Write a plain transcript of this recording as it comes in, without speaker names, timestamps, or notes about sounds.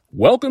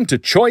Welcome to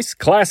Choice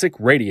Classic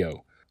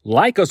Radio.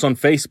 Like us on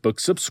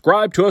Facebook,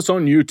 subscribe to us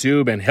on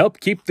YouTube, and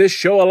help keep this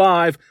show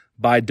alive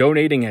by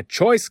donating at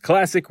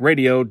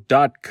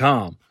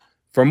choiceclassicradio.com.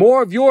 For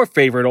more of your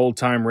favorite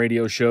old-time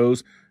radio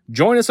shows,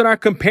 join us on our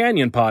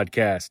companion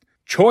podcast,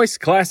 Choice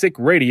Classic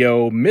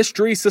Radio,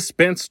 Mystery,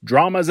 Suspense,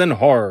 Dramas, and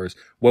Horrors,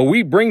 where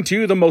we bring to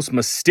you the most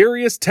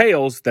mysterious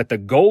tales that the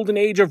golden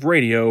age of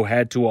radio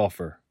had to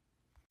offer.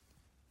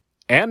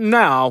 And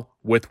now,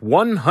 with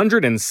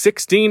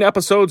 116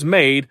 episodes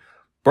made,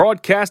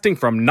 broadcasting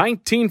from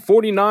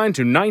 1949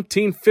 to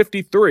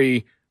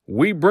 1953,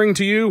 we bring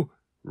to you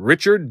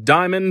Richard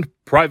Diamond,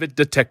 Private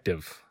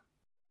Detective.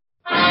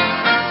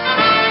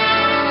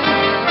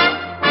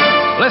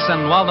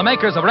 Listen while the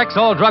makers of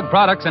Rexall drug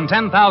products and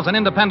 10,000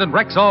 independent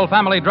Rexall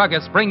family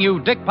druggists bring you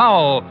Dick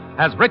Powell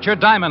as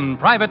Richard Diamond,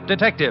 Private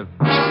Detective.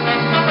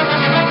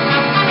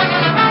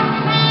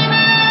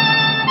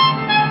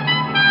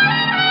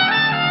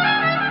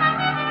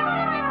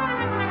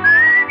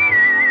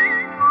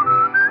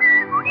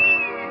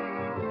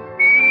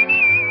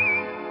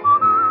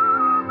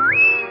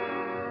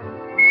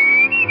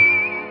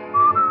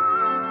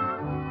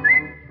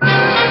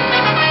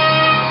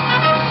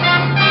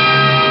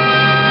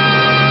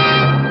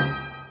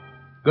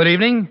 Good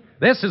evening.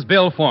 This is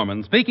Bill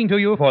Foreman speaking to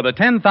you for the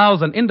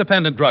 10,000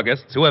 independent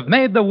druggists who have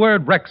made the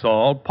word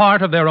Rexall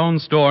part of their own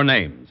store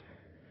names.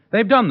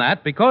 They've done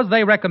that because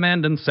they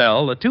recommend and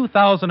sell the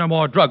 2,000 or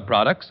more drug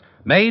products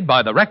made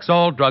by the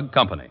Rexall Drug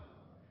Company.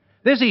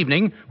 This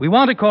evening, we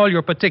want to call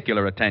your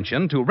particular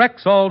attention to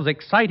Rexall's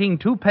exciting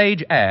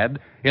two-page ad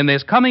in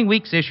this coming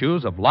week's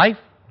issues of Life,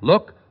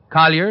 Look,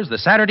 Collier's, the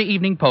Saturday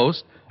Evening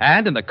Post,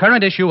 and in the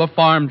current issue of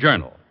Farm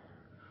Journal.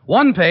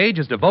 One page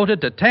is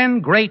devoted to 10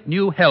 great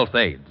new health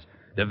aids,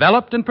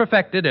 developed and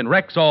perfected in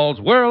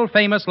Rexall's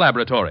world-famous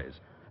laboratories,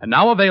 and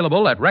now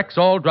available at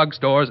Rexall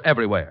drugstores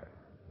everywhere.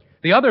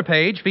 The other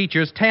page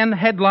features 10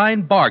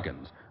 headline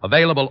bargains,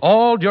 available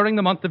all during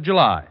the month of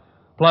July,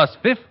 plus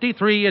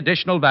 53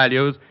 additional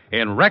values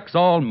in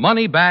Rexall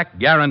money-back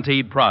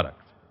guaranteed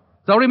products.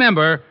 So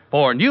remember,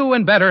 for new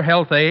and better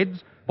health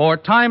aids, for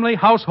timely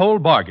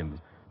household bargains,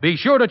 be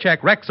sure to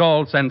check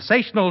Rexall's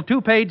sensational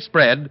two-page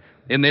spread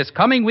in this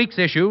coming week's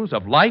issues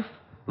of Life,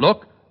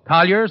 Look,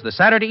 Collier's, the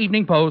Saturday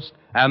Evening Post,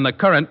 and the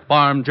current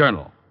Farm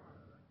Journal.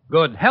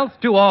 Good health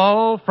to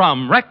all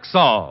from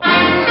Rexall.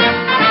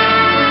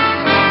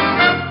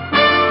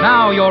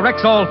 Now, your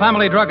Rexall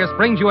family druggist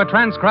brings you a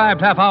transcribed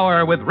half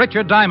hour with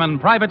Richard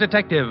Diamond, Private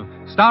Detective,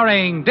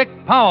 starring Dick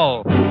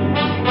Powell.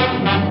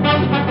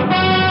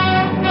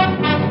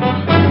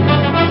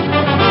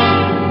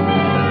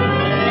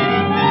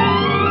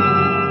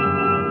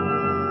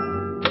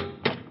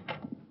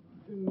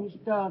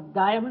 Mr.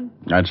 Diamond?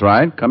 That's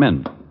right. Come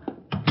in.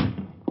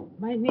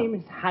 My name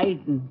is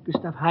Hayden,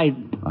 Gustav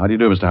Hayden. How do you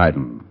do, Mr.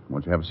 Hayden?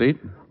 Won't you have a seat?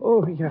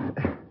 Oh, yeah.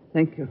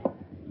 Thank you.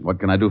 What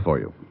can I do for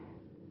you?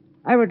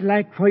 I would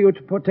like for you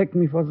to protect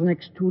me for the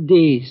next 2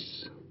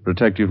 days.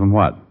 Protect you from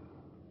what?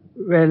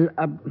 Well,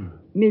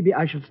 maybe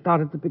I should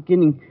start at the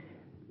beginning.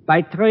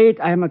 By trade,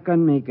 I am a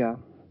gunmaker.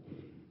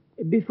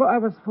 Before I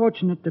was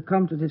fortunate to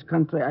come to this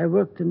country, I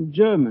worked in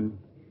German.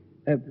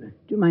 Do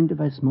you mind if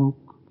I smoke?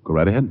 Go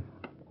right ahead.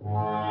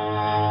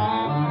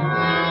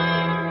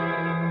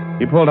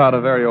 He pulled out a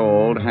very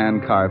old,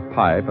 hand-carved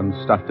pipe and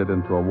stuffed it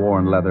into a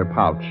worn leather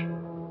pouch.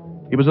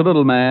 He was a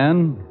little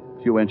man,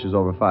 a few inches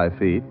over 5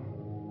 feet.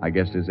 I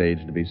guessed his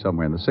age to be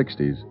somewhere in the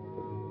 60s.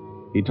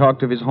 He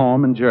talked of his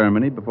home in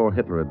Germany before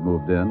Hitler had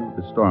moved in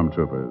with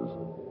stormtroopers.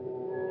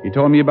 He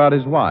told me about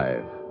his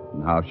wife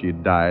and how she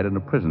had died in a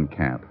prison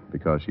camp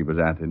because she was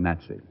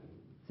anti-Nazi.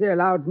 They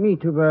allowed me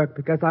to work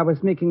because I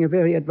was making a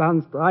very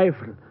advanced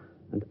rifle,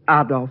 and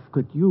Adolf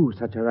could use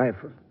such a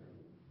rifle.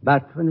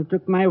 But when they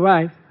took my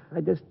wife, I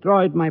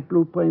destroyed my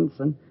blueprints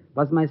and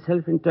was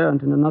myself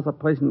interned in another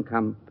prison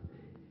camp.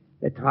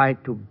 They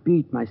tried to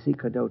beat my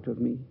secret out of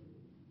me.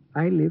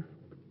 I lived,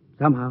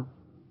 somehow.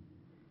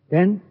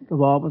 Then the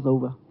war was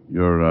over.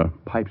 Your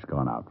pipe's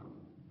gone out.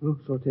 Oh,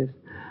 so it is.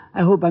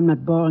 I hope I'm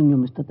not boring you,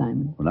 Mr.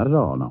 Diamond. Well, not at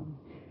all, no.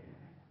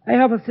 I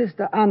have a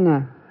sister,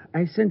 Anna.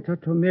 I sent her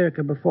to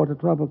America before the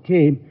trouble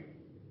came.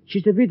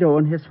 She's a widow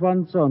and has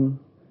one son.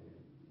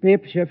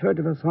 Perhaps you have heard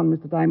of her son,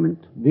 Mr.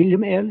 Diamond,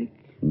 William Ehrlich?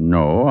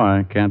 No,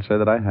 I can't say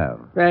that I have.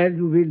 Well,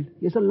 you will.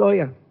 He's a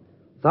lawyer.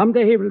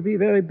 Someday he will be a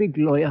very big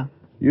lawyer.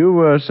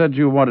 You said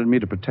you wanted me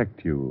to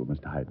protect you,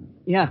 Mr. Hayden.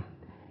 Yeah.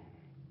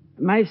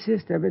 My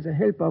sister, with the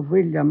help of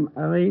William,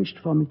 arranged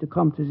for me to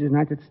come to the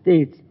United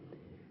States.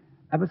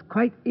 I was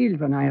quite ill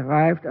when I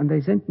arrived, and they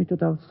sent me to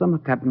their summer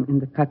cabin in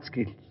the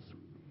Catskills.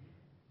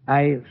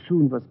 I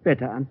soon was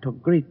better and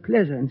took great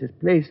pleasure in this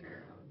place,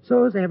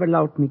 so they have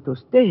allowed me to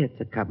stay at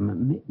the cabin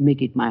and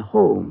make it my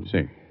home.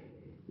 See.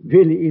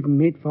 Willie even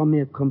made for me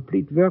a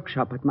complete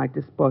workshop at my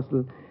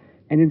disposal,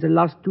 and in the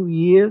last 2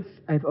 years,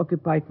 I've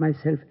occupied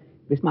myself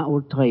with my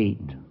old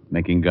trade.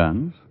 Making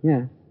guns?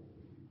 Yeah.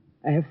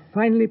 I have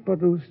finally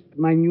produced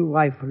my new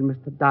rifle,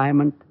 Mr.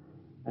 Diamond,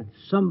 and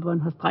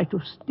someone has tried to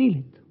steal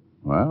it.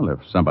 Well,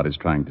 if somebody's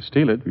trying to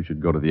steal it, you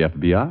should go to the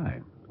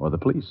FBI. Or the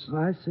police.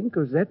 I think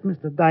of that,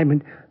 Mr.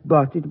 Diamond,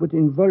 but it would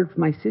involve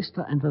my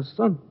sister and her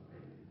son.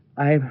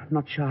 I'm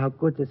not sure how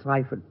good this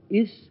rifle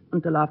is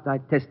until after I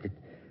test it.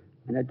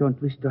 And I don't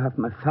wish to have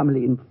my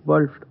family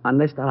involved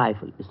unless the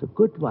rifle is a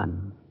good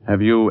one.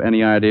 Have you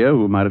any idea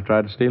who might have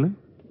tried to steal it?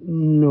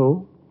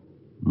 No.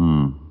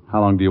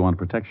 How long do you want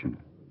protection?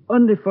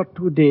 Only for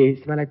 2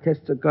 days while I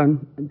test the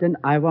gun. And then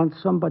I want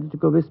somebody to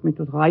go with me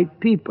to the right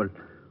people,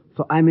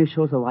 so I may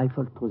show the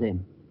rifle to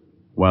them.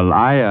 Well,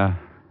 I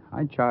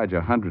charge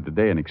 $100 a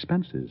day in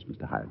expenses,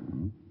 Mr.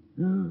 Hayden.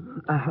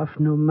 I have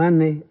no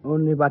money,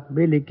 only what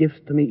Billy gives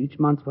to me each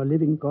month for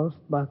living costs.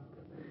 But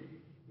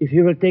if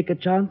you will take a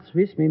chance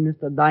with me,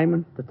 Mr.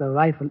 Diamond, that the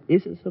rifle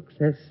is a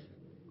success,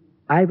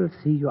 I will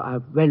see you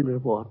are well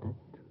rewarded.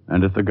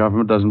 And if the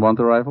government doesn't want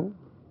the rifle?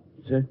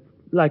 Then,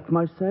 like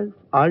myself,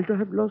 I'll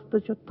have lost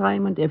such your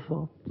time and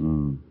effort.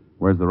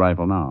 Where's the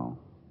rifle now?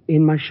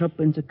 In my shop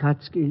in the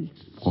Catskills.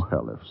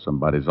 Well, if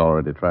somebody's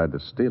already tried to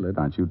steal it,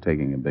 aren't you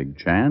taking a big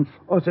chance?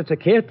 Oh, that's a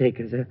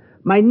caretaker, sir.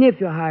 My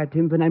nephew hired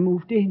him when I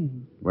moved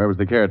in. Where was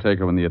the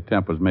caretaker when the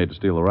attempt was made to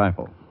steal the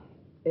rifle?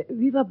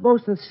 We were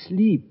both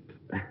asleep.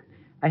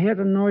 I heard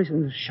a noise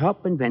in the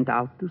shop and went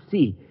out to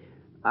see.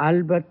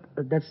 Albert,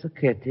 that's the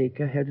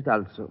caretaker, heard it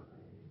also.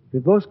 We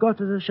both got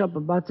to the shop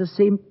about the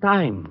same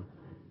time.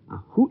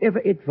 Whoever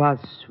it was,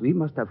 we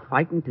must have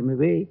frightened him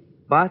away,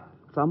 but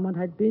someone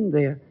had been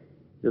there.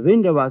 The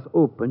window was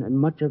open, and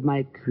much of my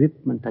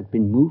equipment had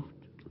been moved.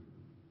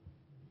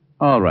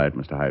 All right,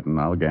 Mr. Hayden,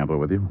 I'll gamble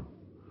with you.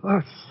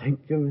 Oh, thank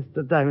you,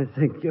 Mr. Diamond,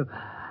 thank you.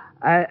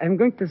 I'm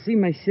going to see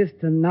my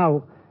sister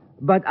now,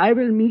 but I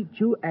will meet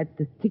you at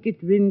the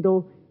ticket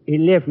window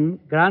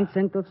 11, Grand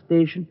Central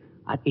Station,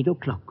 at 8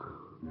 o'clock.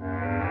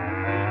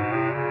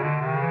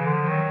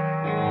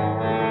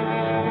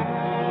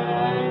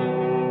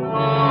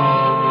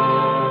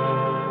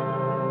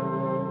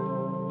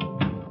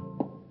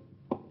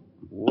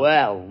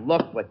 Well,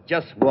 look what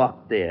just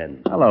walked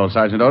in. Hello,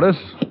 Sergeant Otis.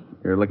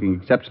 You're looking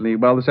exceptionally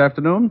well this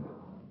afternoon.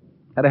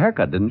 Had a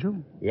haircut, didn't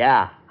you?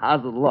 Yeah,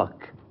 how's it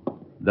look?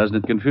 Doesn't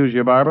it confuse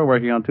you, Barber,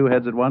 working on two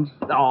heads at once?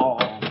 Oh.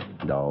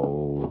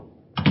 No.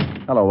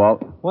 Hello,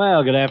 Walt.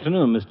 Well, good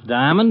afternoon, Mr.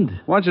 Diamond.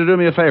 Why don't you do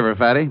me a favor,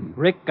 Fatty?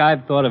 Rick,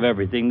 I've thought of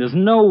everything. There's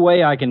no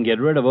way I can get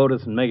rid of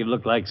Otis and make it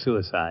look like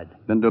suicide.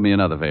 Then do me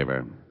another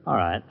favor. All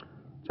right.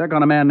 Check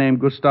on a man named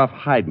Gustav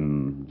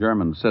Hayden,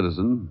 German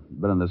citizen.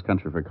 Been in this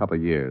country for a couple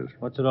of years.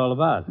 What's it all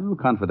about? Oh,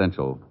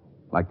 confidential.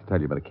 Like to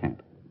tell you, but I can't.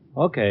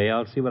 Okay,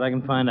 I'll see what I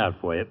can find out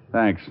for you.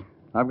 Thanks.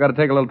 I've got to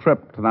take a little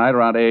trip tonight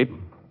around 8.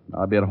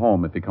 I'll be at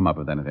home if you come up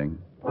with anything.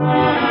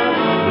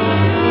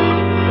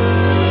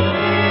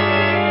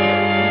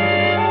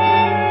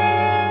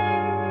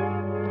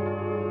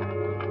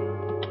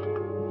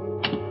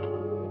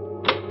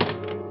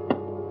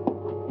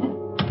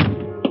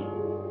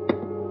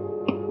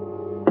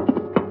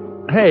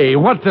 Hey,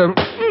 what the...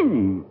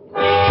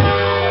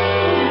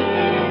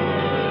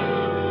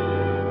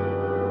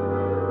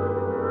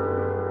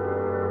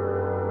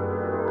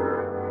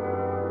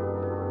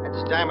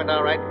 That's Diamond,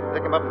 all right.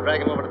 Pick him up and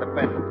drag him over to the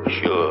bed.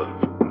 Sure.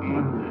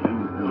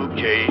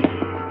 Okay.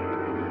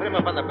 Put him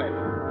up on the bed.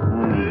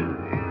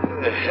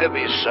 A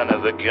heavy son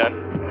of a gun.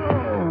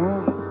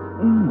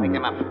 Wake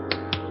him up.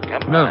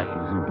 Come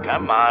on.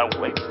 Come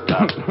on, wake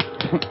up.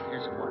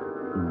 Here's some water.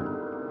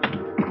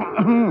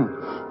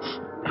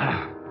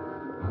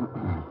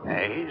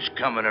 Hey, he's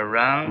coming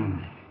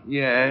around.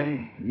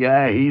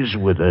 Yeah, he's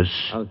with us.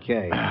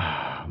 Okay.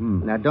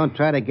 Now, don't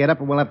try to get up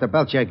or we'll have to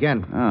belt you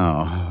again.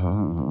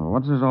 Oh,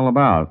 what's this all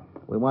about?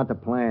 We want the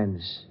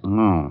plans.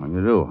 Oh,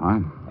 you do, huh?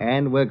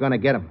 And we're going to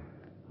get them.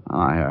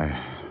 I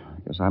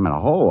guess I'm in a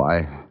hole.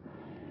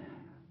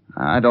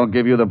 I don't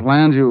give you the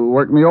plans, you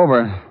work me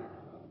over.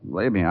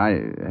 Believe me, I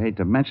hate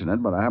to mention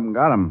it, but I haven't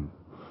got them.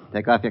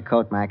 Take off your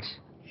coat, Max.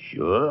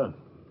 Sure.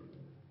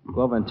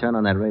 Go over and turn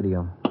on that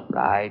radio.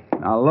 Right.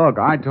 Now, look,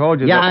 I told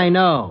you Yeah, that... I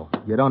know.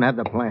 You don't have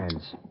the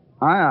plans.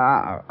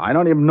 I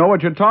don't even know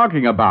what you're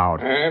talking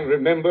about. And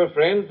remember,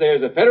 friends,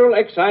 there's a federal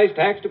excise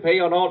tax to pay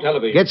on all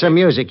television. Get some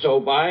music.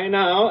 So buy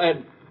now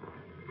and...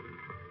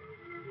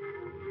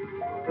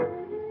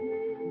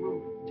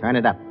 Turn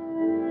it up.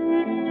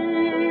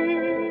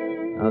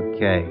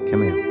 Okay,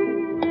 come here.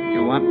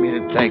 You want me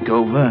to take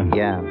over?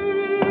 Yeah.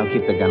 I'll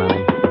keep the gun on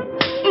him.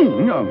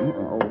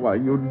 Oh, why,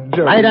 you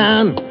jerk. Lie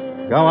down.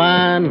 Go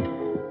on.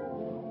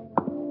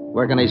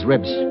 Work on these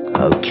ribs.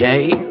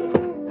 Okay.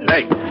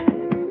 Hey.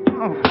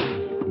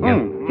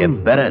 You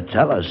better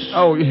tell us.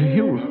 Oh,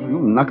 you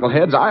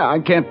knuckleheads. I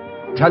can't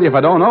tell you if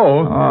I don't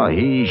know. Oh,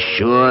 he's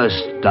sure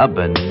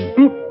stubborn.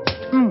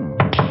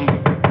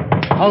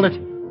 Hold it.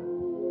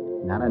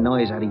 Not a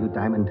noise out of you,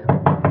 Diamond.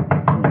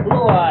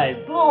 Blue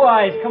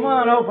eyes, come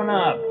on, open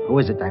up. Who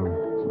is it, Diamond?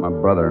 It's my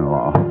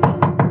brother-in-law.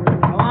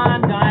 Come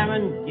on,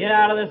 Diamond, get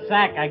out of the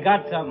sack. I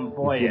got something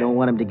for If you don't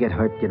want him to get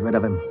hurt, get rid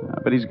of him.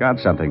 But he's got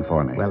something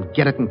for me. Well,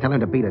 get it and tell him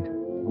to beat it.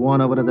 Go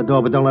on over to the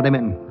door, but don't let him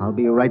in. I'll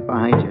be right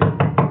behind you.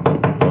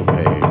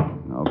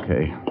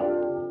 Okay.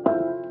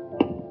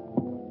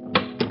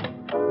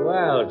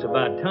 Well, it's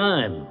about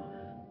time.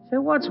 Say,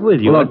 what's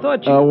with you? Look, I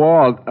thought you...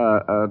 Walt,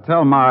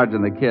 tell Marge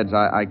and the kids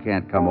I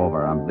can't come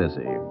over. I'm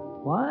busy.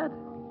 What?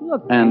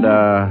 Look... And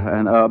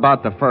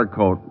about the fur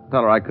coat,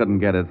 tell her I couldn't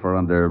get it for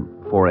under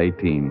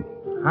 $4.18.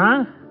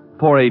 Huh?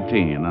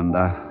 $4.18, and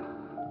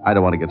I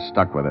don't want to get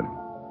stuck with it.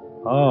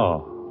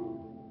 Oh.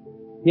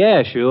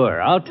 Yeah, sure.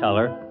 I'll tell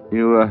her.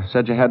 You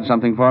said you had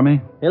something for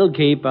me? It'll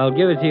keep. I'll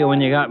give it to you when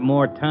you got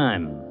more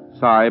time.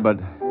 Sorry, but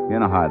you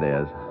know how it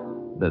is.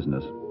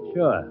 Business.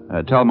 Sure.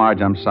 Tell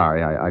Marge I'm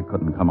sorry. I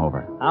couldn't come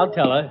over. I'll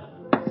tell her.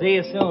 See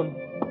you soon.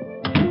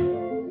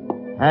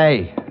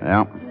 Hey,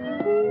 Yeah.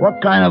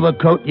 what kind of a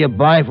coat you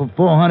buy for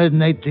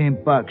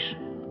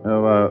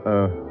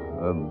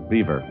 $418?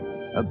 Beaver.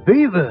 A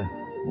beaver?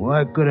 Well,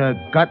 I could have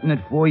gotten it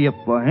for you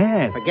for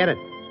half. Forget it.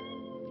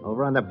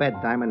 Over on the bed,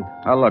 Diamond.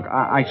 Look,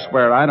 I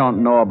swear I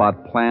don't know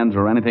about plans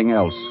or anything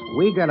else.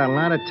 We got a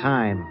lot of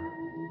time.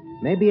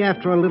 Maybe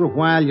after a little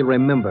while you'll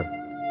remember.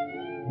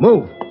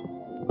 Move.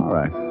 All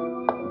right.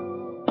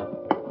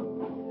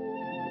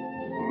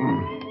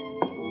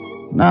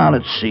 Now,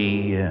 let's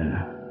see.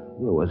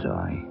 Where was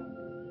I?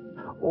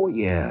 Oh,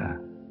 yeah.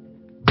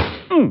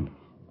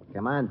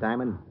 Come on,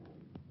 Diamond.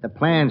 The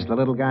plans the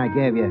little guy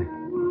gave you.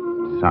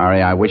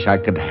 Sorry, I wish I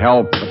could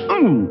help.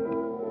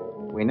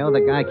 We know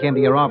the guy came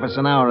to your office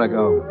an hour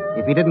ago.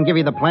 If he didn't give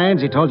you the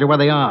plans, he told you where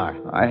they are.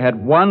 I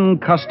had one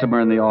customer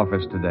in the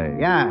office today.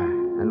 Yeah,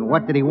 and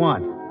what did he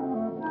want?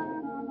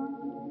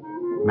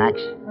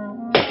 Max,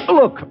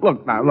 Look.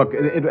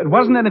 It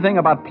wasn't anything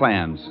about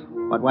plans.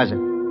 what was it?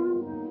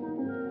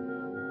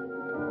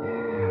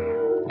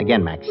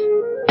 Again, Max.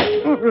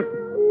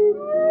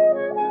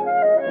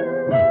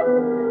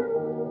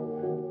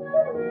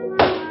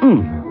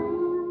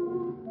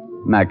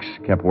 Max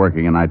kept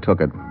working, and I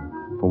took it.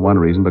 For one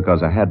reason,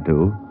 because I had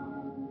to.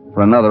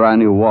 For another, I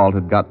knew Walt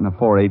had gotten a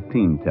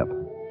 418 tip.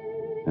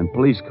 In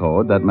police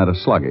code, that meant a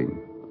slugging.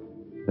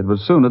 It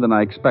was sooner than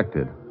I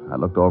expected. I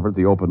looked over at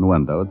the open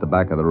window at the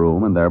back of the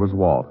room, and there was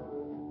Walt,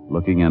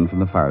 looking in from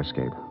the fire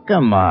escape.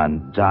 Come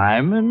on,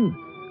 Diamond.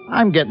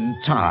 I'm getting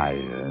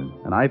tired.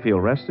 And I feel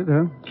rested,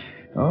 huh?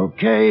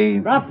 Okay.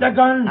 Drop the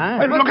gun.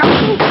 Huh? Look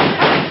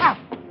out!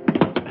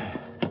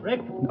 Rick.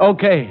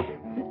 Okay.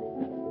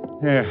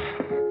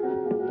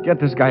 Here. Get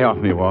this guy off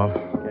me, Walt.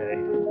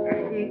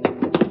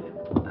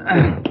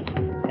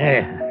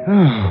 Yeah.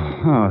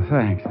 Oh,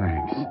 thanks.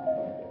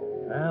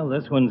 Well,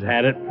 this one's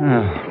had it.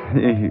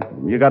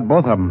 You got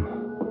both of them.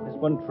 This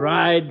one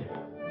tried,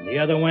 and the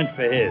other went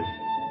for his.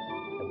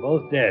 They're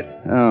both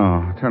dead.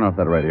 Oh, turn off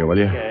that radio, will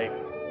you? Okay.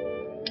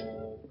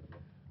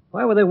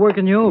 Why were they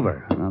working you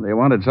over? Well, they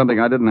wanted something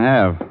I didn't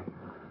have.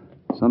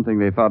 Something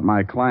they thought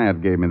my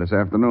client gave me this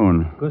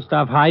afternoon.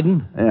 Gustav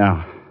Hayden?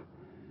 Yeah.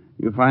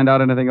 You find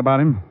out anything about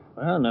him?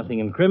 Well, nothing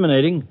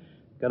incriminating.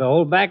 Got a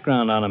whole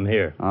background on him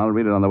here. I'll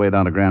read it on the way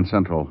down to Grand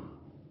Central.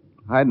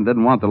 Hayden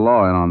didn't want the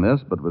law in on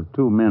this, but with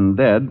 2 men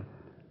dead,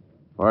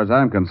 as far as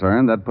I'm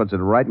concerned, that puts it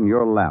right in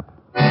your lap.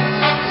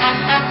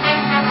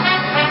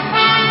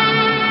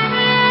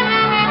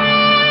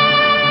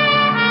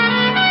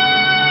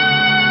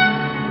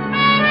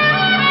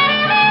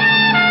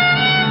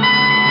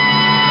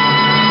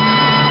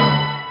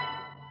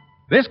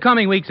 This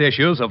coming week's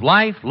issues of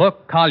Life,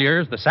 Look,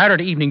 Collier's, the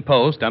Saturday Evening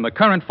Post, and the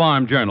Current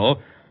Farm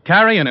Journal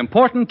carry an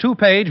important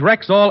 2-page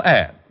Rexall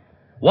ad.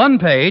 One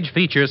page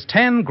features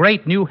 10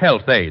 great new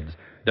health aids,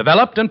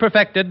 developed and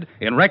perfected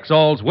in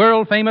Rexall's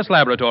world-famous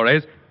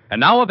laboratories, and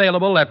now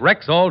available at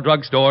Rexall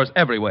drugstores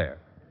everywhere.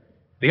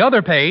 The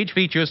other page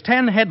features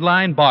 10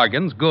 headline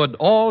bargains good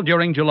all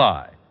during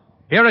July.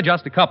 Here are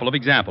just a couple of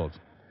examples.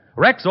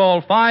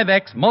 Rexall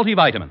 5X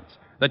multivitamins,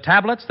 the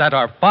tablets that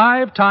are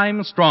 5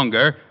 times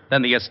stronger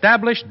than the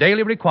established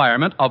daily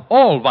requirement of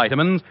all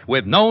vitamins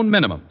with known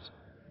minimums.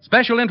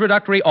 Special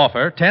introductory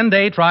offer,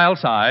 10-day trial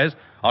size,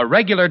 a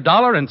regular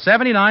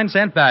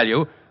 $1.79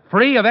 value,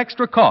 free of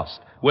extra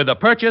cost, with the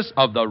purchase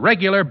of the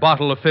regular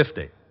bottle of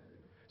 50.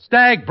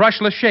 Stag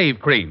Brushless Shave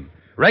Cream,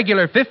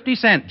 regular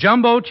 50-cent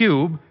jumbo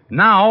tube,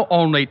 now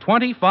only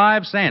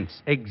 25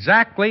 cents,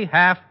 exactly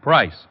half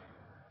price.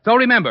 So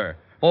remember,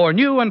 for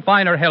new and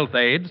finer health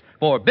aids,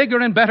 for bigger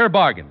and better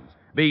bargains,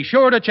 be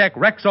sure to check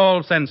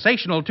Rexall's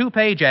sensational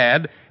 2-page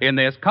ad in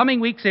this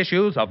coming week's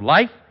issues of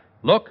Life,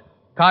 Look,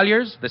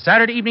 Collier's, the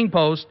Saturday Evening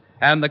Post,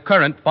 and the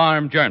Current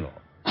Farm Journal.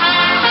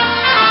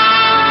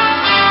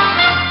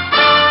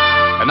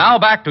 And now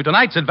back to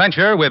tonight's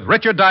adventure with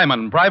Richard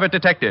Diamond, Private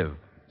Detective,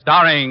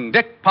 starring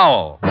Dick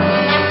Powell.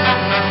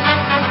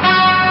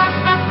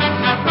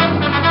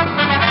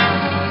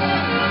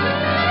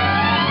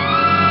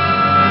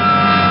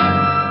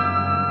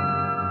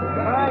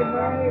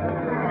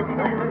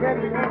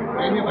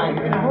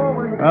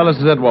 Well, this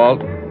is it,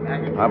 Walt.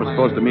 I was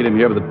supposed to meet him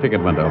here with the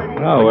ticket window.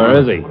 Oh, where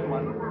is he?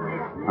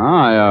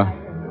 I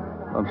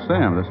don't see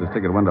him. This is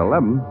ticket window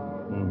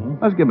 11.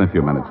 Let's give him a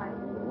few minutes.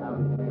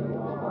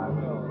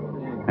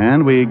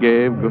 And we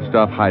gave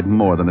Gustav Hayden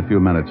more than a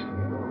few minutes.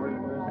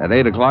 At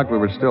 8 o'clock, we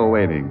were still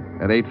waiting.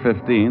 At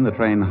 8:15, the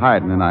train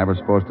Hayden and I were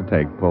supposed to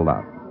take pulled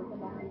out.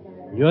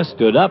 You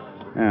stood up.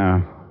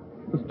 Yeah.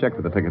 Let's check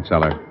with the ticket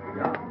seller.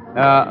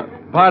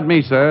 Pardon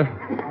me, sir.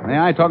 May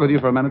I talk with you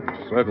for a minute?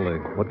 Certainly.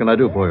 What can I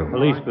do for you?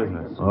 Police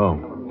business. Oh.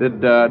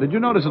 Did you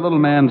notice a little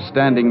man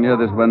standing near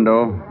this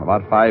window?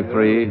 About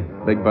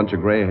 5'3", big bunch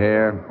of gray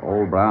hair,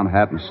 old brown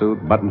hat and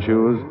suit, button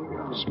shoes.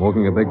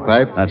 Smoking a big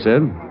pipe? That's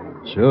it?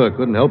 Sure,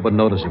 couldn't help but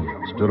notice him.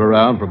 Stood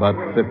around for about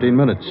 15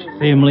 minutes.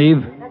 See him leave?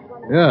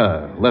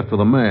 Yeah, left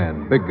with a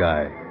man. Big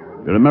guy.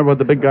 You remember what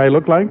the big guy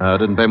looked like? I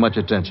didn't pay much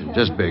attention.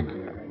 Just big.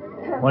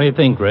 What do you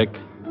think, Rick?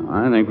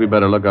 I think we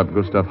better look up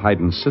Gustav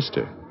Haydn's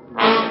sister.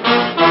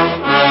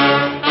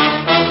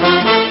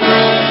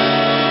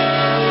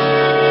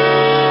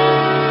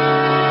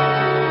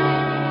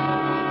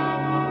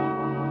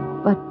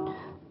 But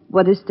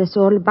what is this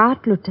all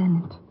about,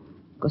 Lieutenant?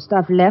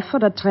 Gustav left for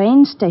the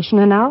train station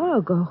an hour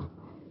ago.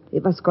 He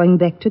was going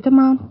back to the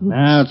mountains.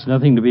 Now, it's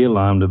nothing to be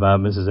alarmed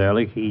about, Mrs.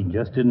 Ehrlich. He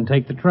just didn't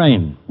take the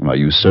train. Are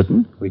you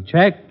certain? We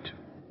checked.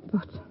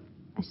 But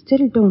I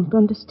still don't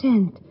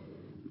understand.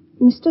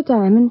 Mr.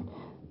 Diamond,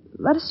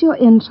 what is your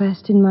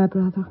interest in my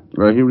brother?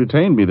 Well, he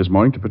retained me this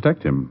morning to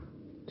protect him.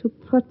 To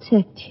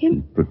protect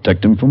him?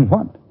 Protect him from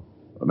what?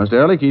 Well, Mr.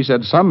 Ehrlich, he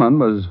said someone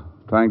was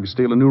trying to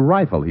steal a new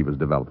rifle he was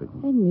developing.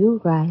 A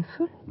new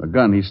rifle? A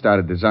gun he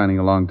started designing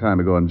a long time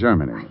ago in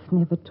Germany. He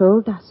never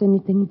told us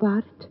anything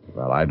about it.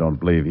 Well, I don't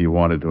believe he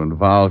wanted to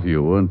involve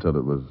you until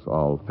it was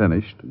all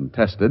finished and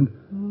tested.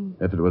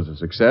 If it was a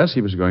success,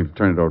 he was going to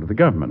turn it over to the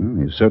government.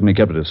 He certainly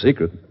kept it a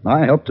secret.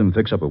 I helped him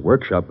fix up a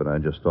workshop, but I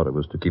just thought it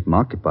was to keep him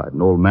occupied.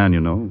 An old man,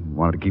 you know,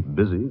 wanted to keep him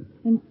busy.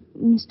 And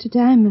Mr.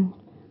 Diamond,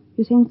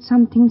 you think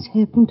something's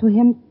happened to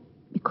him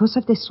because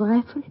of this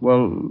rifle?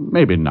 Well,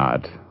 maybe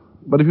not.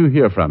 But if you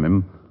hear from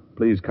him,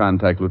 please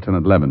contact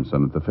Lieutenant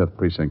Levinson at the 5th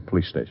Precinct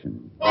Police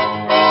Station.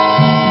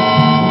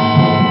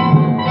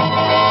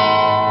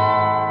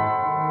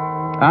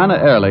 Anna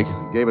Ehrlich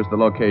gave us the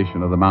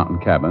location of the mountain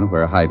cabin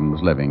where Haydn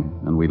was living,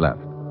 and we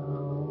left.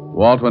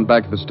 Walt went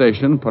back to the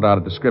station, put out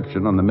a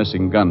description on the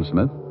missing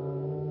gunsmith,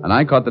 and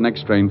I caught the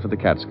next train for the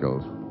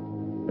Catskills.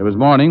 It was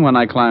morning when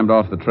I climbed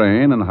off the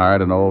train and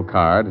hired an old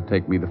car to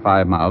take me the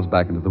 5 miles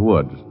back into the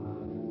woods.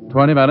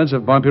 20 minutes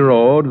of bumpy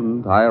road,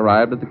 and I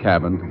arrived at the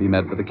cabin to be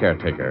met by the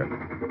caretaker.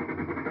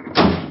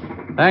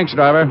 Thanks,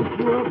 driver.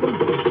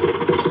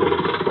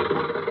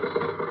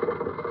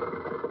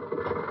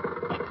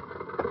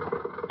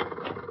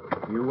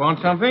 You want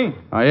something?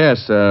 Ah,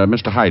 yes,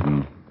 Mr.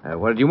 Haydn.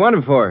 What did you want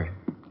him for?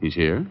 He's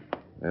here.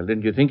 Well,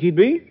 didn't you think he'd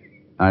be?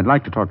 I'd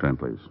like to talk to him,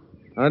 please.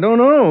 I don't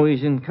know.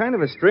 He's in kind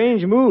of a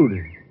strange mood.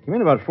 Came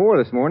in about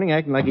 4 this morning,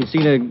 acting like he'd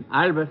seen a...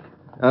 Albert.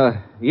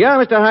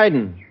 Yeah, Mr.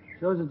 Haydn.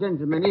 Show the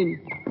gentleman in.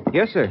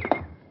 Yes, sir.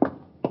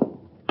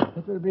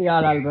 That will be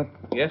all, Albert.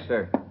 Yes,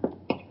 sir.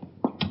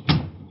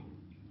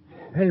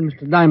 Well,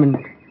 Mr. Diamond,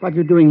 what are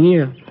you doing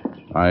here?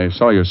 I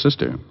saw your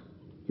sister.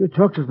 You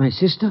talked with my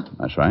sister?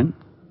 That's right.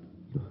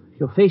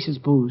 Your face is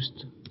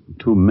bruised.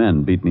 2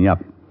 men beat me up.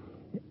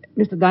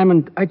 Mr.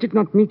 Diamond, I did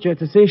not meet you at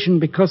the station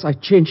because I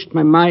changed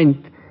my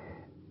mind.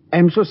 I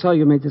am so sorry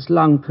you made this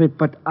long trip,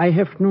 but I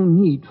have no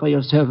need for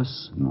your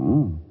service.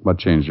 No? What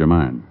changed your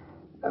mind?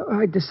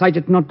 I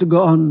decided not to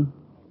go on.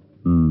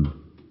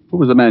 Who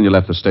was the man you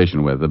left the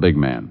station with, the big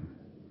man?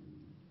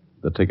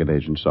 The ticket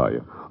agent saw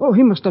you. Oh,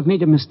 he must have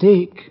made a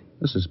mistake.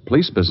 This is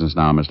police business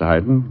now, Mr.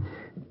 Haydn.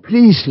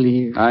 Please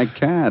leave. I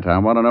can't. I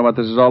want to know what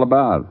this is all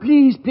about.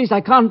 Please, I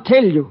can't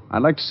tell you.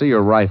 I'd like to see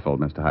your rifle,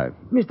 Mr. Haydn.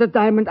 Mr.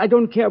 Diamond, I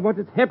don't care what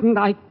has happened.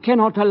 I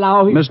cannot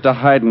allow you. Mr.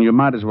 Haydn, you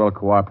might as well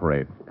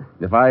cooperate.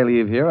 If I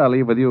leave here, I'll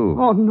leave with you.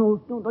 Oh,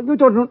 no. You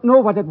don't know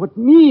what it would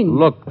mean.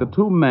 Look, the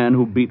 2 men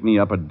who beat me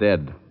up are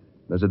dead.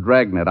 There's a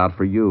dragnet out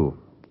for you.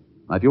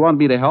 Now, if you want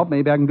me to help,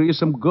 maybe I can do you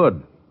some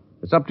good.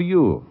 It's up to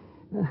you.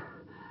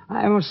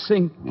 I must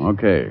think.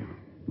 Okay.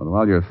 But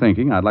while you're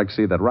thinking, I'd like to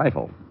see that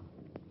rifle.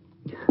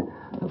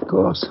 Of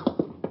course.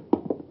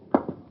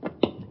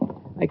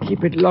 I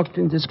keep it locked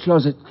in this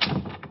closet.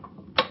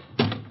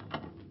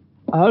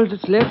 All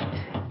that's left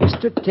is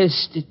to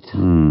test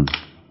it.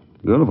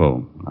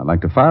 Beautiful. I'd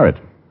like to fire it.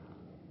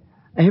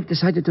 I have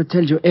decided to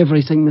tell you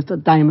everything,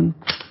 Mr. Diamond.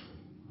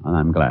 And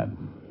I'm glad.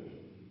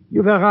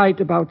 You were right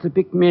about the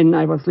big man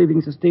I was leaving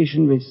the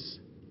station with.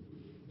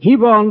 He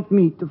warned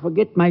me to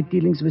forget my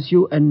dealings with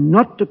you and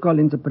not to call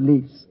in the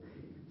police.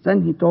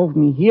 Then he drove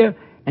me here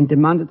and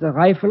demanded the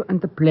rifle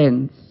and the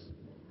plans.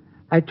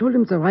 I told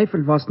him the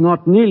rifle was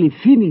not nearly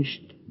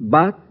finished,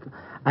 but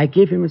I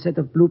gave him a set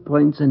of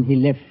blueprints and he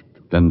left.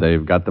 Then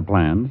they've got the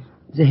plans?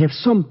 They have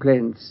some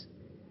plans.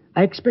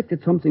 I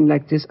expected something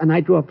like this, and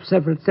I drew up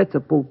several sets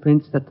of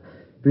blueprints that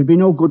will be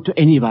no good to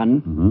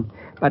anyone.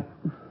 But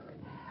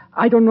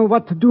I don't know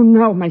what to do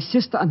now. My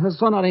sister and her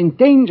son are in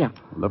danger.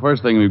 The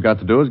first thing we've got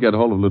to do is get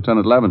hold of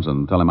Lieutenant Levinson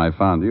and tell him I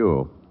found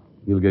you.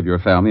 He'll give your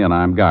family an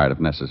armed guard if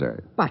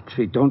necessary. But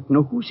we don't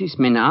know who these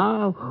men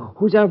are,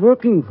 who they're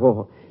working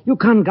for. You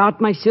can't guard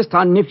my sister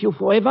and nephew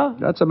forever.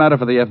 That's a matter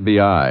for the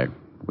FBI.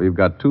 We've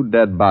got 2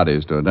 dead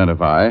bodies to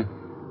identify.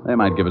 They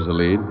might give us a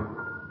lead.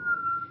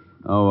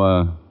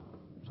 Oh,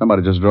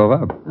 somebody just drove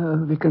up.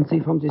 We can see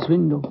from this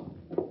window.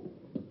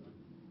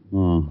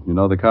 You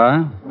know the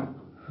car?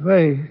 Well,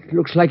 it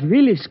looks like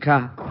Willie's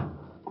car.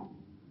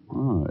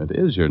 Oh, It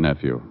is your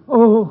nephew.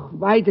 Oh,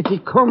 why did he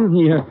come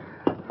here?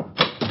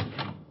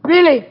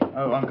 Willie!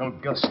 Oh, Uncle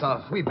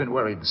Gustav, we've been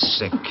worried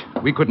sick.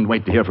 We couldn't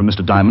wait to hear from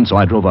Mr. Diamond, so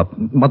I drove up.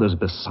 Mother's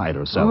beside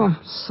herself.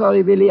 Oh,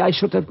 sorry, Willie. I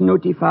should have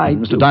notified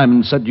Mr. you.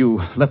 Diamond said you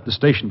left the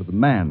station with the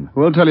man.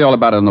 We'll tell you all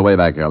about it on the way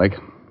back, Alec.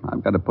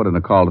 I've got to put in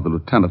a call to the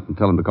lieutenant and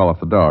tell him to call off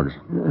the dogs.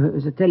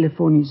 The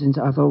telephone is in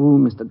the other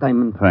room, Mr.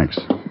 Diamond. Thanks.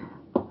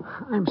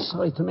 I'm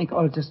sorry to make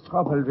all this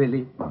trouble,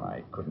 Willie.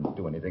 I couldn't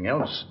do anything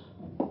else.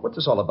 What's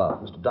this all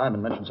about? Mr.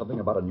 Diamond mentioned something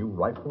about a new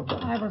rifle.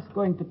 I was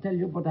going to tell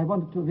you, but I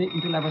wanted to wait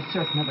until I was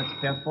certain of its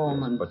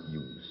performance. But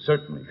you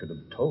certainly should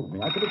have told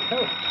me. I could have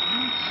helped.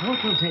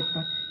 So was it,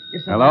 but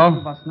if the Hello?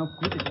 rifle was no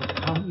good, it would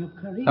harm your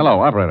career.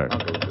 Hello, operator.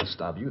 Uncle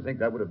Gustav, you think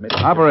that would have made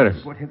Operator.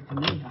 What have to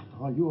me, after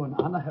all you and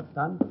Anna have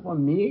done for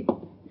me?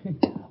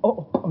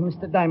 Oh,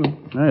 Mr. Diamond.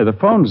 Hey, the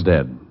phone's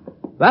dead.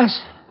 What?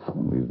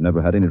 We've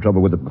never had any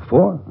trouble with it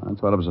before.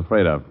 That's what I was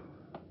afraid of.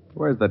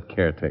 Where's that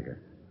caretaker?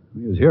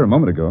 He was here a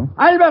moment ago.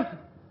 Albert!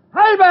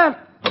 Albert!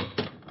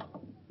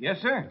 Yes,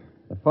 sir.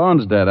 The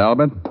phone's dead,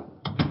 Albert.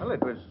 Well, it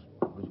was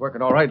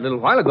working all right a little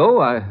while ago.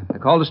 I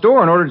called the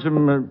store and ordered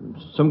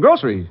some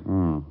groceries.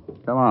 Come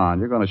on,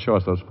 you're going to show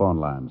us those phone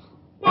lines.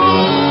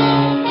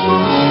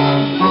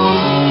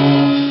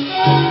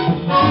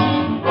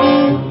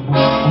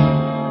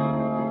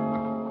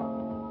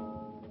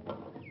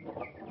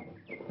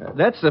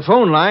 That's the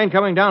phone line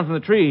coming down from the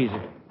trees.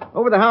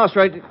 Over the house,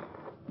 right...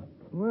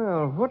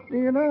 Well, what do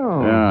you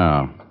know?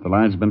 Yeah, the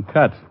line's been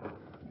cut.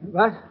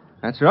 What?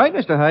 That's right,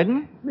 Mr.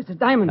 Hayden. Mr.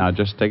 Diamond. Now,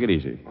 just take it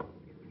easy.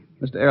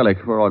 Mr. Ehrlich,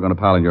 we're all going to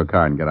pile in your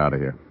car and get out of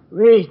here.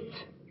 Wait.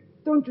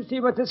 Don't you see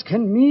what this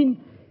can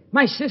mean?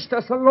 My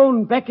sister's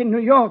alone back in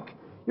New York.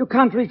 You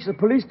can't reach the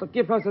police to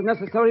give us the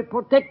necessary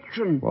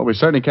protection. Well, we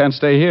certainly can't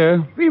stay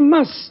here. We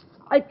must.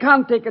 I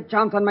can't take a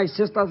chance on my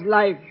sister's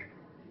life.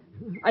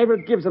 I will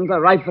give them the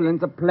rifle and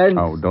the plans.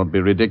 Oh, don't be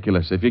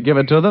ridiculous. If you give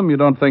it to them, you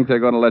don't think they're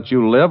going to let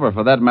you live, or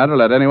for that matter,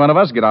 let any one of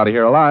us get out of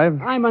here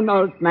alive. I'm an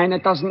old man.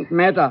 It doesn't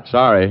matter.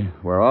 Sorry.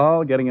 We're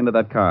all getting into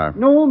that car.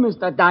 No,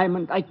 Mr.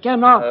 Diamond. I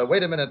cannot.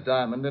 Wait a minute,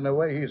 Diamond. In a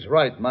way, he's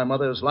right. My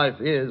mother's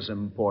life is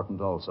important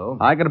also.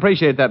 I can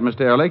appreciate that,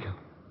 Mr. Ehrlich.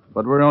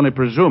 But we're only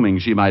presuming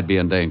she might be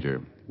in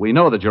danger. We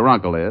know that your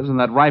uncle is, and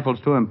that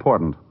rifle's too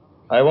important.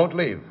 I won't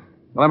leave.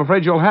 Well, I'm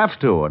afraid you'll have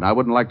to, and I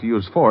wouldn't like to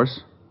use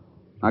force.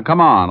 Now,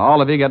 come on.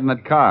 All of you get in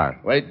that car.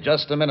 Wait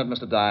just a minute,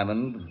 Mr.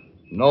 Diamond.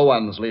 No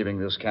one's leaving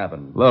this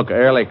cabin. Look,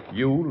 Ehrlich.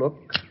 You look.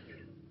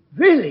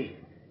 Really?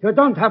 You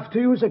don't have to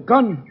use a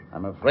gun.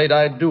 I'm afraid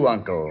I do,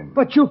 Uncle.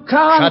 But you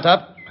can't. Shut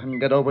up and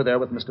get over there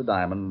with Mr.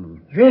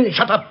 Diamond. Really?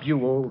 Shut up,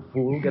 you old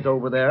fool. Get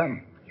over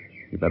there.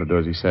 You better do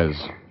as he says.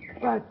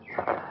 But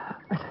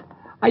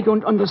I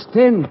don't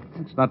understand.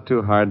 It's not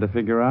too hard to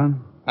figure out.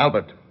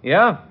 Albert.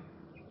 Yeah?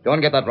 Go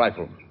and get that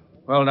rifle.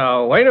 Well,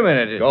 now, wait a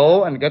minute.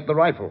 Go and get the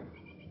rifle.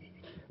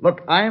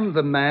 Look, I'm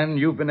the man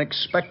you've been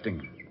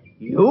expecting.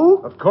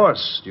 You? Of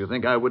course. Do you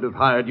think I would have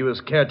hired you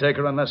as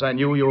caretaker unless I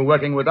knew you were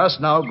working with us?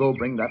 Now go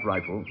bring that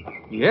rifle.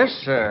 Yes,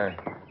 sir.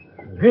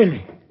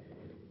 Really?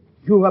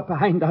 You are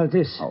behind all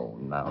this? Oh,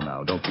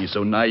 now, don't be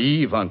so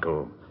naive,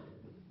 Uncle.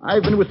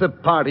 I've been with the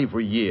party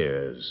for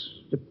years.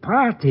 The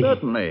party?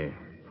 Certainly.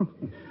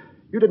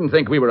 You didn't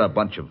think we were a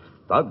bunch of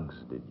thugs,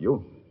 did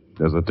you?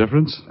 There's a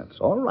difference? That's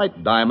all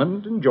right,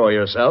 Diamond. Enjoy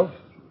yourself.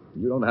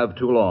 You don't have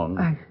too long.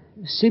 I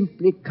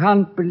simply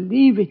can't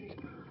believe it.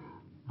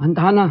 And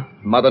Anna?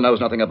 Mother knows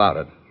nothing about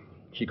it.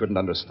 She couldn't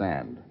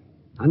understand.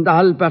 And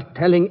Albert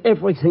telling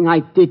everything I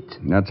did.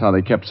 That's how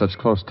they kept such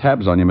close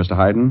tabs on you, Mr.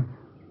 Hayden.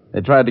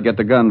 They tried to get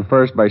the gun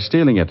first by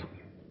stealing it.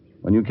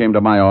 When you came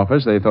to my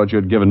office, they thought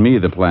you'd given me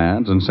the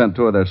plans and sent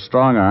two of their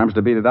strong arms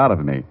to beat it out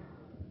of me.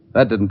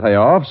 That didn't pay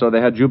off, so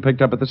they had you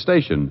picked up at the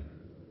station.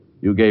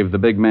 You gave the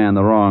big man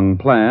the wrong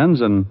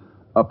plans, and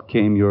up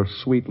came your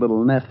sweet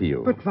little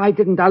nephew. But why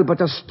didn't Albert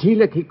just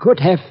steal it? He could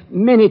have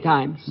many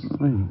times.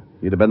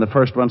 You'd have been the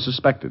first one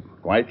suspected.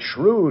 Quite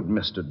shrewd,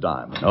 Mr.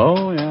 Diamond.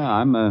 Oh, yeah,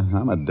 I'm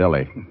a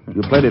dilly.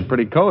 You played it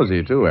pretty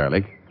cozy, too,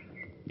 Ehrlich.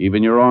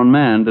 Even your own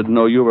man didn't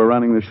know you were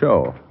running the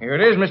show. Here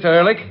it is, Mr.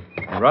 Ehrlich.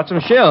 I brought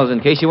some shells in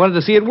case you wanted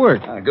to see it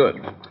work. Good.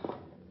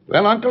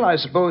 Well, Uncle, I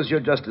suppose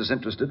you're just as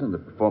interested in the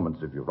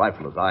performance of your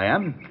rifle as I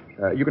am.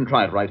 You can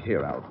try it right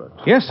here,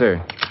 Albert. Yes,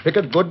 sir. Pick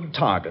a good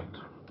target.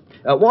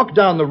 Walk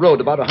down the road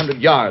about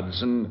 100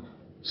 yards and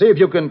see if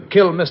you can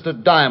kill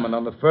Mr. Diamond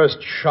on the first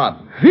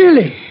shot.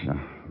 Really?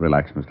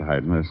 Relax, Mr.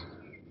 Hayden. There's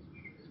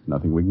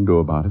nothing we can do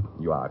about it.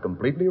 You are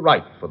completely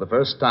right for the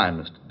first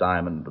time, Mr.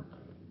 Diamond.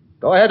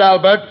 Go ahead,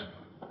 Albert.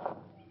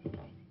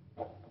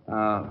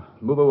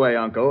 Move away,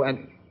 Uncle,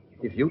 and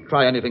if you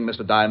try anything,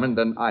 Mr. Diamond,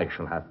 then I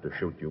shall have to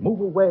shoot you.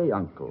 Move away,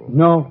 Uncle.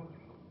 No.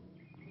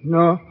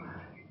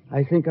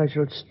 I think I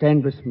should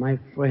stand with my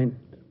friend.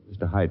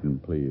 Mr.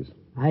 Hayden, please.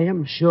 I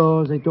am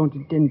sure they don't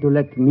intend to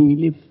let me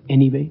live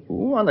anyway.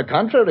 Oh, on the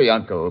contrary,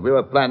 Uncle. We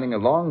were planning a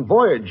long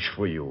voyage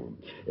for you.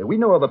 We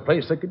know of a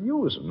place that could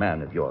use a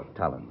man of your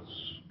talents.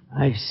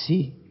 I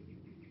see.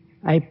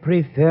 I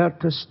prefer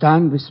to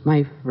stand with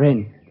my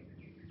friend.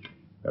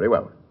 Very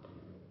well.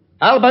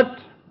 Albert!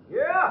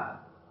 Yeah?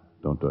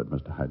 Don't do it,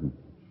 Mr. Hayden.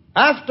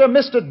 After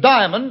Mr.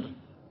 Diamond,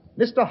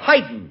 Mr.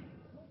 Hayden.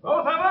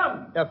 Both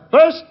of them?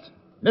 First,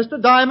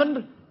 Mr.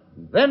 Diamond,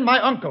 then my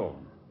uncle.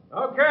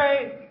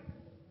 Okay.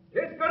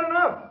 It's good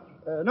enough.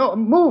 No,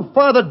 move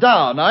farther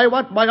down. I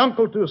want my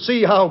uncle to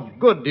see how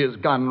good his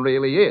gun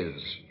really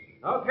is.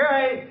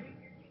 Okay.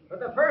 But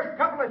the first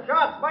couple of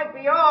shots might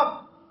be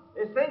off.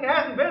 This thing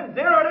hasn't been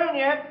zeroed in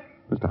yet.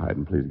 Mr.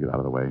 Hayden, please get out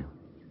of the way.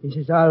 Is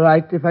it all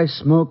right if I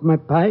smoke my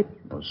pipe?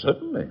 Oh,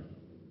 certainly.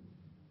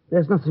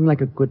 There's nothing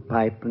like a good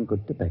pipe and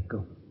good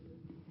tobacco.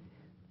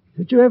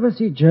 Did you ever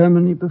see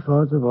Germany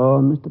before the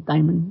war, Mr.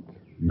 Diamond?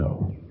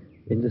 No.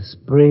 In the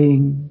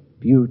spring,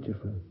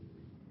 beautiful.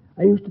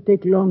 I used to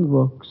take long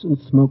walks and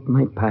smoke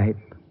my pipe.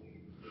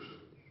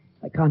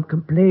 I can't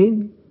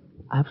complain.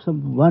 I have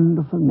some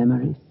wonderful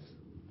memories.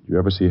 Did you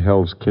ever see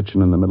Hell's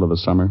Kitchen in the middle of the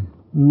summer?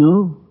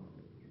 No.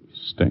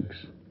 Stinks.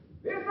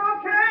 It's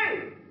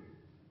okay.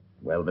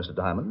 Well, Mr.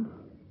 Diamond?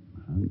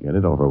 Get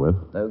it over with.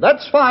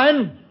 That's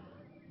fine.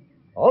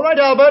 All right,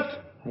 Albert.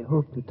 I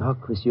hope to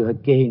talk with you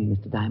again,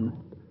 Mr. Diamond.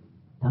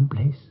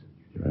 Someplace.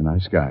 You're a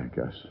nice guy,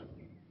 Gus.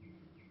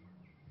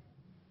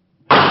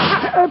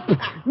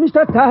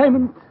 Mr.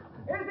 Diamond.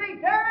 Is he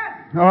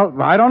dead? Oh,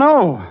 I don't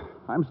know.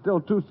 I'm still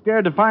too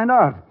scared to find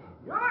out.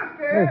 You're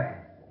scared?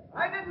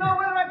 I didn't know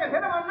whether I could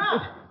hit him or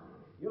not.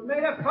 You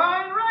made a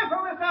fine rifle,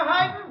 Mr.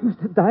 Hayden.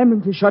 Mr.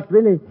 Diamond, he shot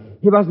Willie.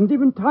 He wasn't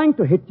even trying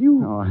to hit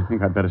you. Oh, I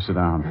think I'd better sit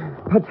down.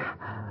 But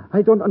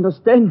I don't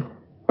understand.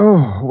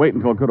 Oh, wait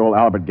until good old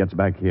Albert gets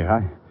back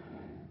here.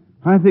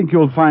 I think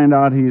you'll find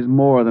out he's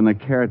more than a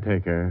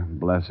caretaker,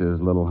 bless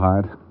his little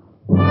heart.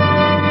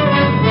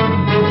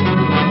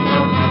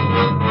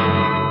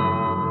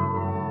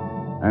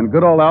 And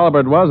good old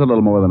Albert was a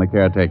little more than a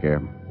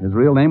caretaker. His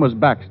real name was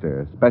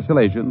Baxter, special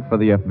agent for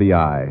the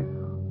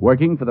FBI,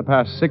 working for the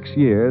past 6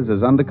 years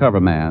as undercover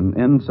man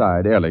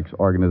inside Ehrlich's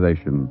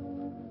organization.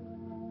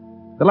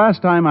 The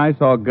last time I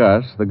saw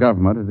Gus, the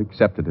government had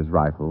accepted his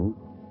rifle.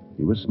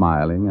 He was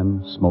smiling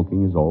and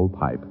smoking his old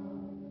pipe.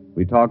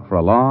 We talked for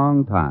a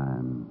long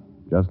time,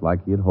 just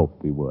like he had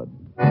hoped we would.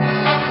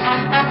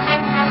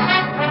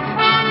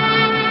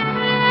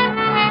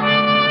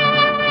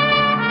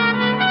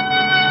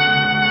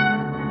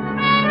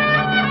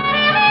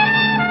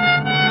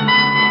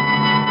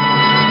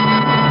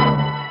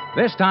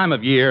 This time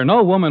of year,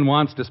 no woman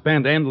wants to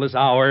spend endless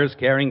hours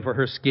caring for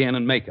her skin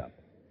and makeup.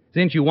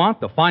 Since you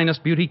want the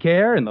finest beauty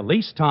care in the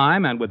least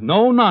time and with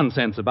no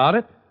nonsense about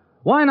it,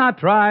 why not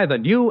try the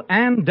new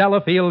Ann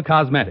Delafield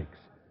Cosmetics?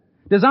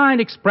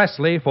 Designed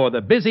expressly for the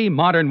busy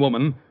modern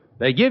woman,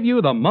 they give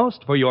you the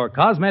most for your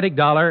cosmetic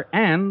dollar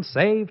and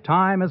save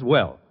time as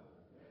well.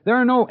 There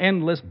are no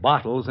endless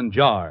bottles and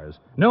jars,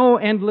 no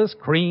endless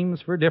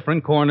creams for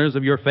different corners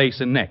of your face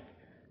and neck.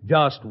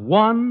 Just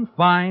one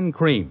fine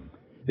cream,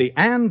 the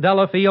Ann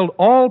Delafield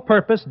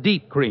All-Purpose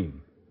Deep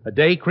Cream. A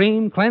day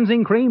cream,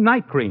 cleansing cream,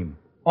 night cream.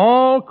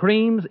 All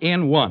creams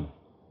in one.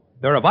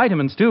 There are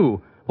vitamins,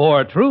 too,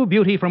 for true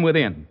beauty from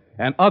within,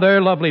 and other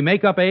lovely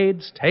makeup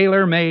aids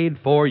tailor-made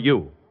for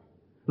you.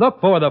 Look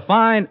for the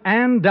fine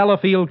Ann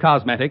Delafield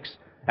Cosmetics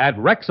at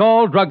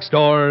Rexall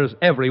drugstores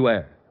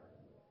everywhere.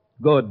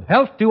 Good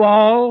health to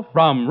all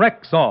from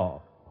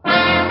Rexall.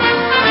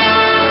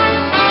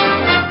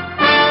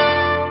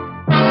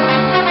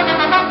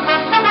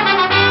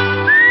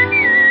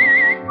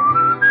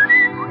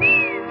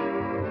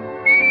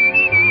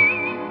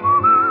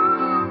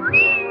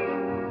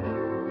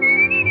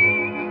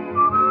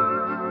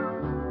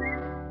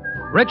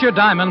 Richard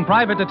Diamond,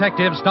 Private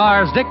Detective,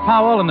 stars Dick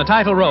Powell in the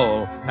title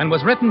role and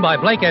was written by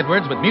Blake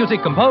Edwards with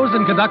music composed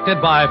and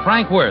conducted by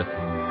Frank Worth.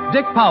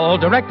 Dick Powell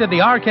directed the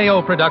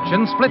RKO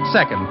production Split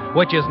Second,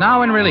 which is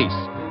now in release,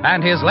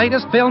 and his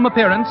latest film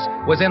appearance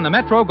was in the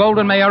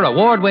Metro-Goldwyn-Mayer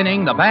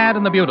award-winning The Bad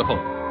and the Beautiful.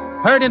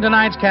 Heard in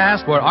tonight's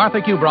cast were Arthur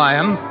Q.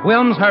 Bryan,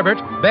 Wilms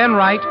Herbert, Ben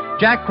Wright,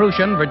 Jack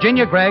Crucian,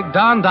 Virginia Gregg,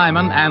 Don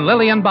Diamond, and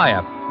Lillian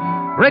Bayef.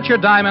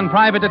 Richard Diamond,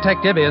 Private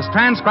Detective, is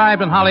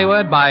transcribed in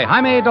Hollywood by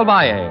Jaime Del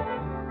Valle.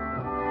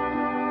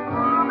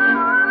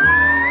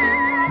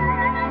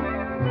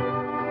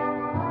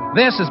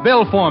 This is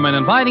Bill Foreman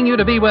inviting you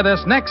to be with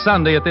us next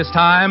Sunday at this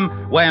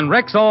time when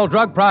Rexall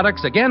Drug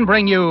Products again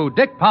bring you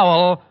Dick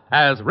Powell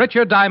as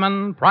Richard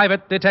Diamond,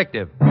 Private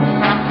Detective.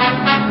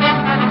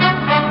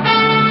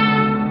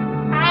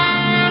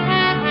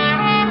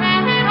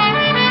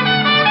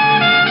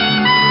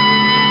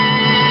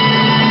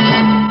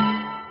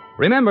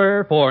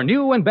 Remember, for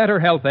new and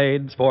better health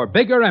aids, for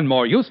bigger and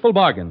more useful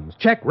bargains,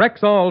 check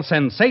Rexall's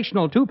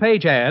sensational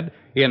 2-page ad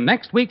in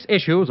next week's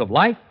issues of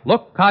Life,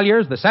 Look,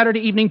 Collier's, the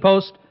Saturday Evening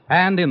Post,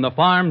 and in the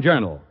Farm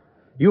Journal.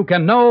 You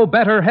can know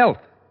better health.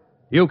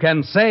 You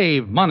can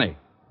save money.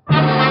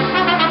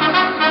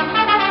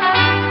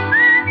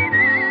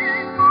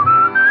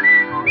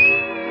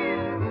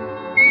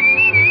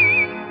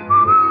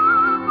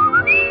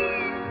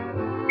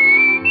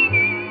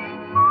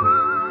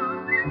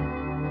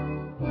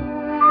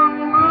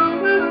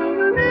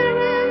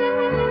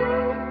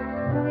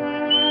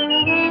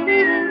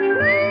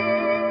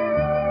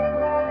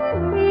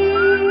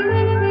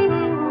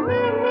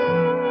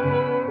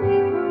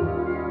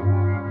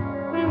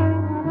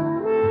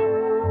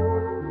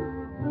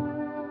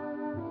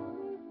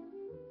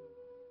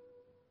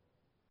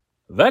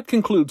 That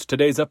concludes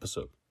today's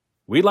episode.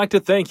 We'd like to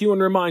thank you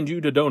and remind you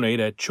to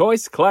donate at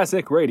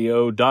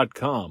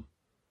choiceclassicradio.com.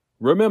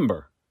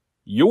 Remember,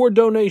 your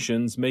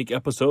donations make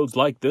episodes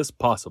like this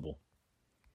possible.